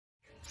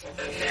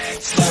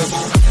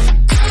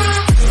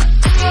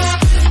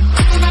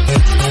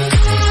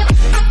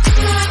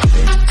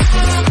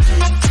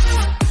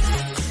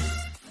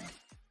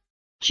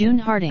June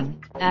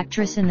Harding,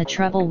 actress in The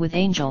Trouble with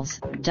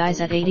Angels,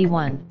 dies at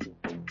 81.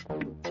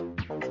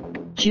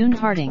 June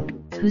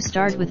Harding, who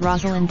starred with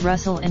Rosalind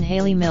Russell and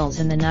Hayley Mills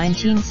in the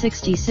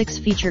 1966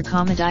 feature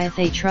comedy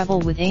The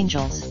Trouble with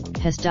Angels,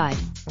 has died.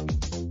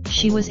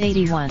 She was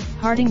 81.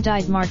 Harding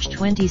died March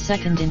 22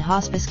 in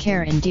hospice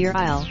care in Deer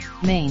Isle,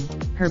 Maine.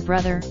 Her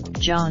brother,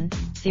 John,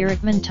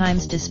 The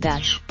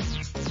Times-Dispatch.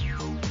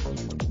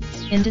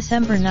 In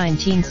December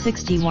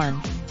 1961,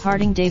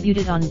 Harding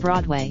debuted on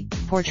Broadway,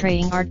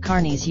 portraying Art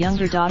Carney's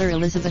younger daughter.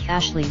 Elizabeth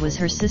Ashley was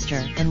her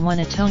sister and won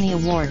a Tony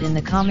Award in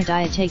the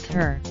comedy Take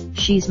Her,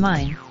 She's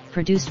Mine,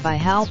 produced by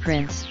Hal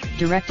Prince,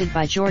 directed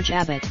by George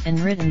Abbott and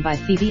written by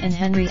Phoebe and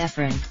Henry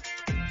Ephron.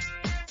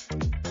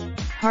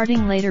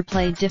 Harding later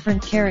played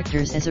different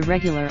characters as a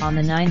regular on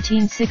the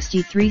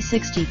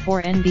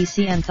 1963-64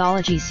 NBC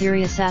anthology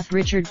series Ath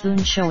Richard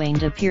Boone Show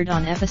and appeared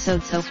on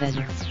episodes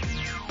Oped,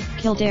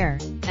 Kildare,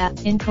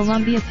 in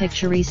Columbia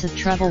Pictures of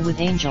Trouble with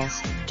Angels,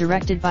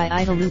 directed by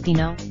Ida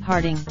Lupino.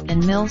 Harding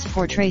and Mills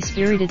portray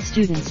spirited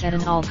students at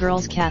an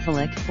all-girls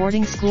Catholic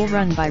boarding school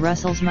run by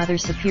Russell's mother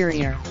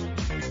superior.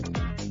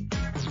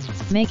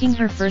 Making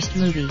her first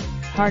movie,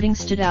 Harding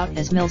stood out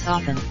as Mills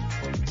often.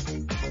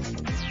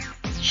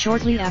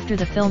 Shortly after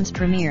the film's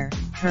premiere,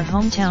 her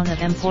hometown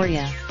of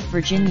Emporia,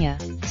 Virginia,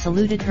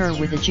 saluted her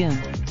with a June.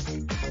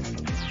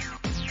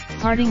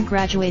 Harding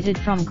graduated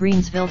from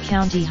Greensville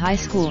County High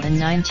School in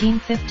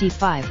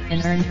 1955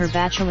 and earned her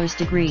bachelor's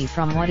degree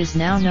from what is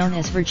now known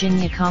as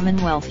Virginia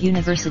Commonwealth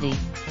University.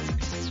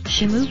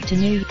 She moved to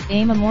New York.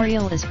 A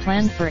memorial is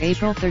planned for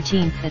April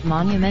 13 at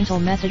Monumental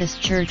Methodist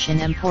Church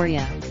in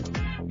Emporia.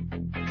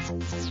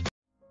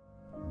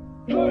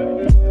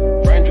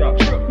 Raindrop,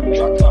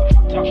 drop top,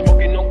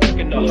 smoking, no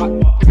cooking the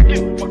hot pot.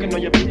 Fucking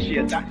on your bitch,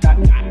 yeah,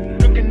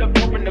 that. Looking up,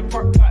 open the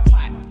park pot.